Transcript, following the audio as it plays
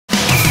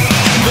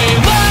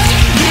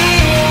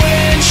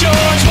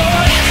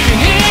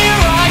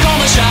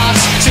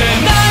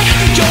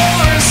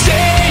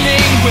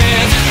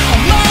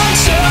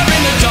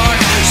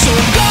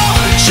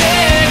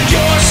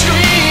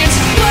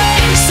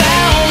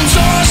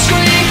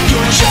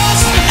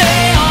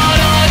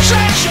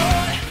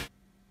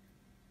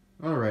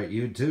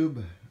Alright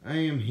YouTube, I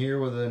am here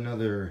with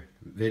another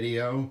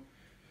video,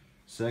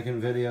 second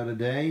video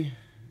today,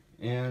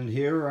 and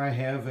here I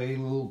have a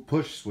little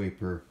push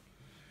sweeper.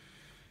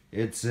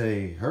 It's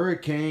a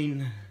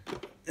Hurricane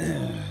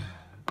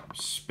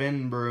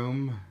spin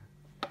broom,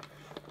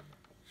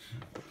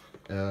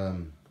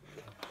 and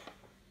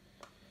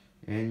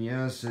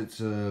yes,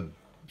 it's a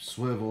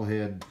swivel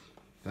head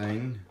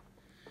thing.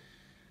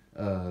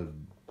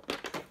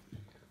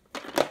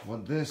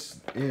 What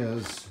this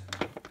is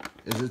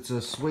it's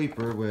a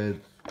sweeper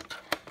with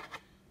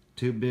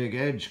two big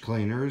edge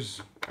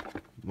cleaners.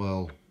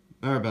 Well,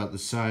 they're about the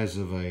size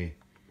of a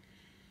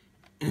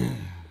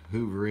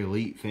Hoover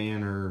Elite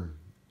fan, or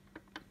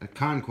a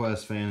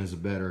Conquest fan is a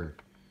better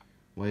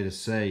way to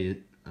say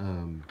it.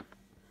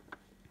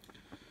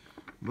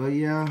 But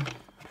yeah,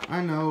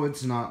 I know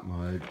it's not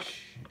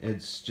much.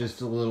 It's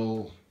just a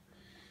little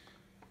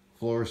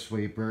floor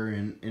sweeper,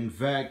 and in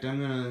fact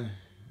I'm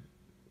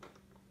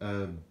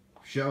gonna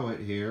show it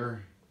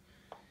here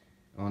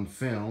on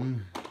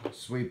film,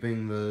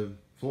 sweeping the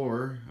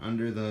floor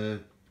under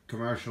the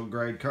commercial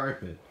grade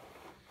carpet.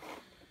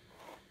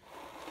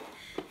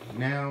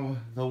 Now,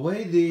 the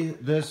way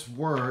this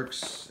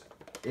works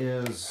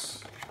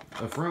is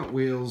the front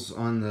wheels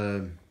on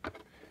the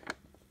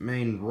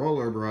main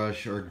roller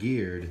brush are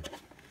geared.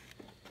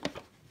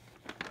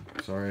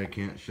 Sorry, I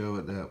can't show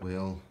it that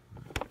well.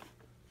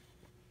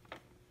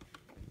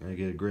 Gotta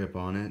get a grip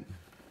on it.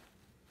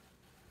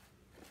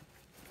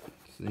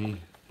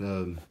 See,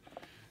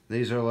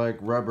 these are like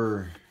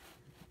rubber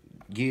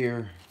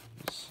gears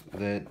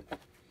that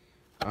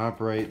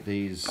operate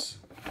these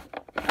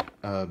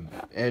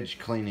edge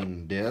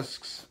cleaning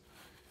discs,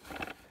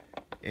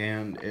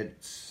 and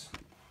it's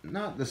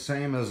not the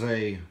same as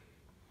a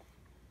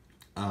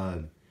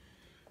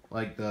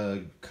like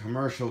the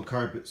commercial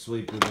carpet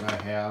sweeper that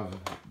I have.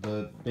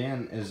 The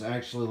bin is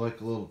actually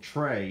like a little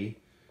tray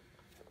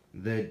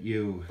that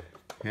you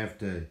have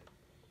to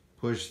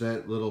push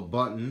that little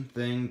button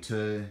thing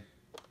to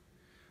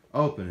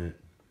open it.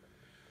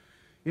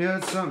 Yeah,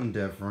 it's something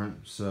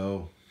different.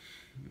 So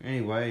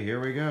anyway,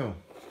 here we go.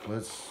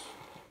 Let's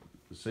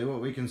see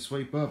what we can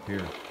sweep up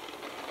here.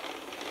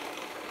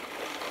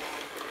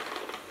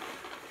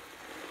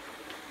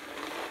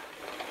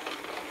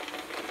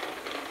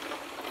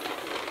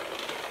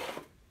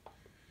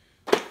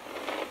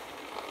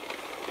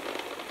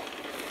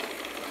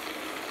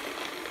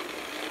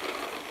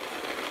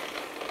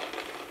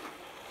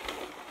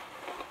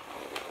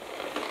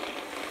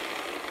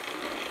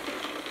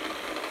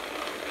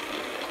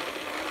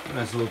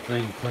 Nice little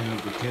thing to clean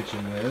up the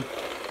kitchen with.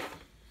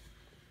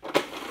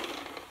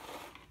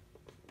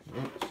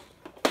 Oops,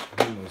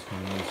 handle's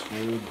kind of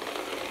unscrewed.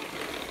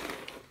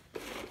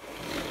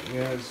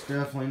 Yeah, it's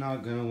definitely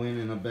not going to win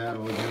in a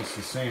battle against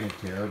the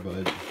Sanitaire,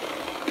 but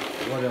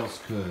what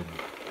else could,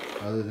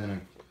 other than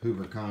a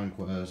Hoover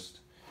Conquest?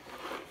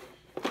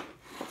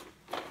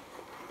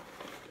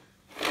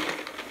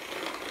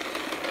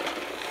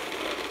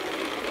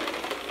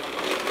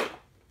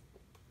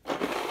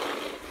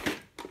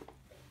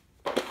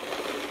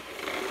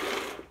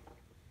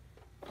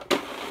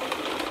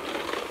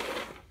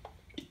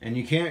 And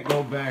you can't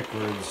go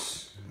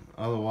backwards,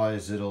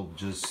 otherwise it'll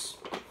just,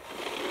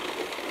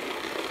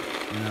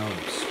 you know,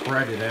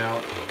 spread it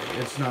out.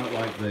 It's not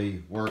like the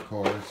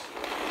Workhorse.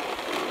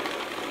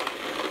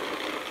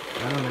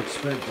 I don't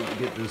expect it to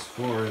get this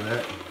floor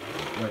that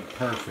like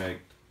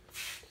perfect,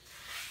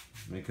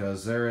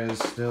 because there is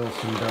still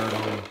some dirt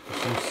on,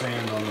 some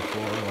sand on the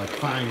floor, like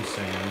fine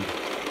sand.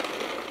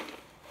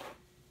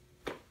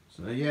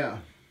 So yeah.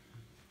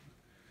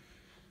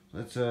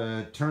 Let's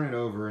turn it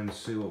over and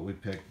see what we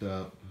picked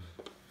up.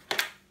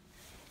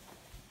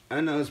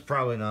 I know it's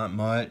probably not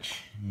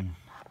much.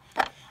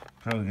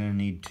 Probably gonna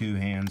need two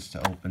hands to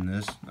open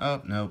this.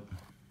 Oh, nope.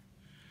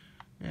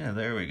 Yeah,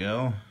 there we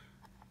go.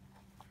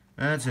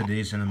 That's a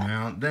decent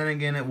amount. Then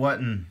again, it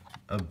wasn't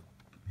a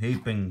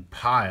heaping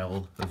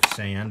pile of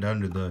sand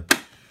under the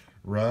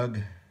rug,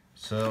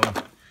 so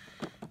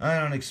I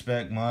don't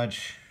expect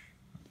much.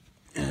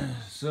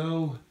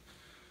 So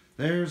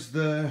there's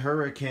the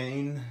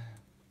Hurricane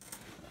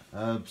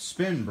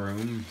spin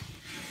broom,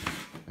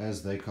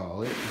 as they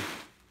call it.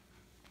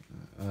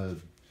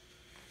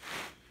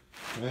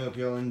 I hope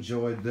y'all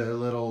enjoyed the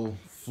little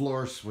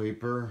floor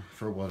sweeper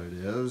for what it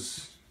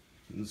is.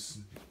 It's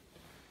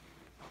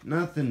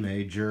nothing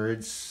major.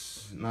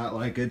 It's not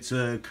like it's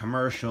a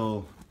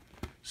commercial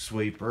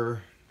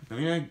sweeper. I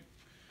mean,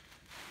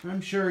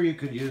 I'm sure you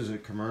could use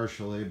it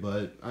commercially,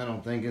 but I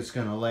don't think it's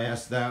gonna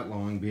last that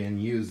long being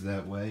used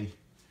that way.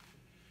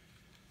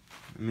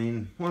 I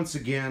mean, once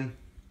again,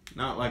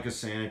 not like a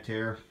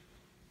Sanitaire.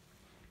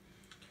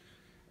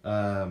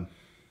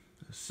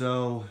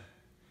 So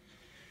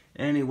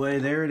anyway,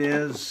 there it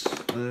is,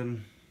 the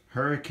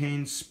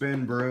Hurricane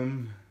spin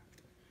broom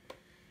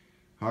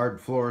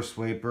hard floor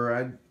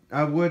sweeper.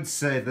 I would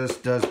say this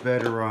does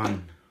better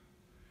on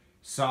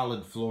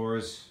solid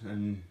floors,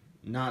 and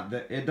not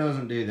that it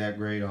doesn't do that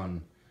great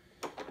on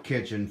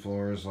kitchen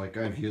floors. Like,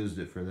 I've used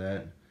it for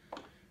that.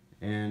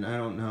 And I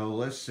don't know,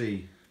 let's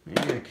see.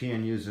 Maybe I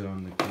can use it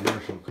on the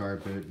commercial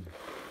carpet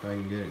if I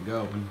can get it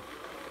going.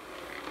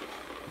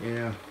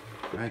 Yeah,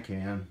 I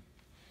can.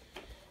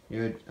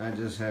 I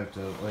just have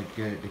to like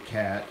get it to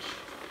catch.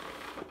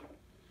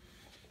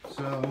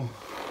 So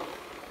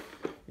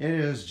it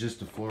is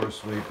just a floor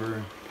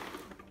sweeper.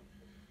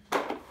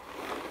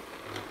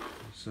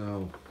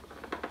 So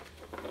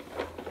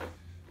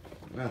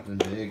nothing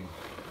big.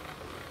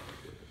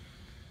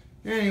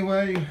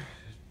 Anyway,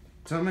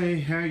 tell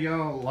me how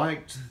y'all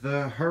liked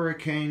the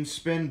hurricane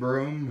spin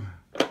broom.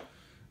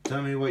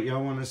 Tell me what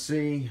y'all want to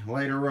see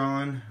later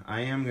on.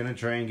 I am going to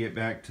try and get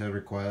back to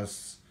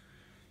requests.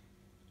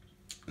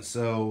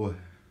 So,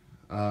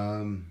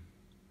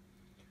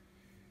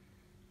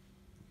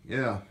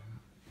 yeah,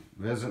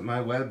 visit my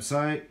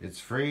website. It's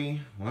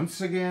free. Once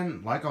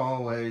again, like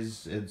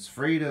always, it's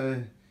free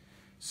to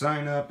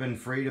sign up and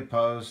free to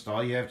post.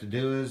 All you have to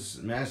do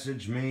is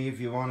message me if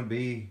you want to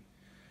be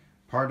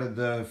part of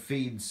the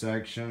feed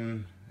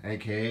section,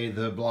 aka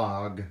the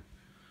blog,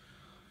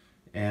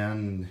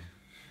 and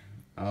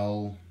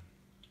I'll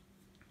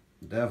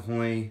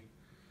definitely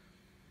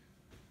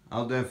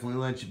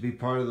let you be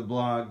part of the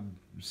blog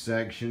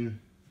section.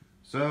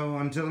 So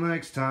until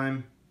next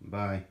time,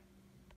 bye.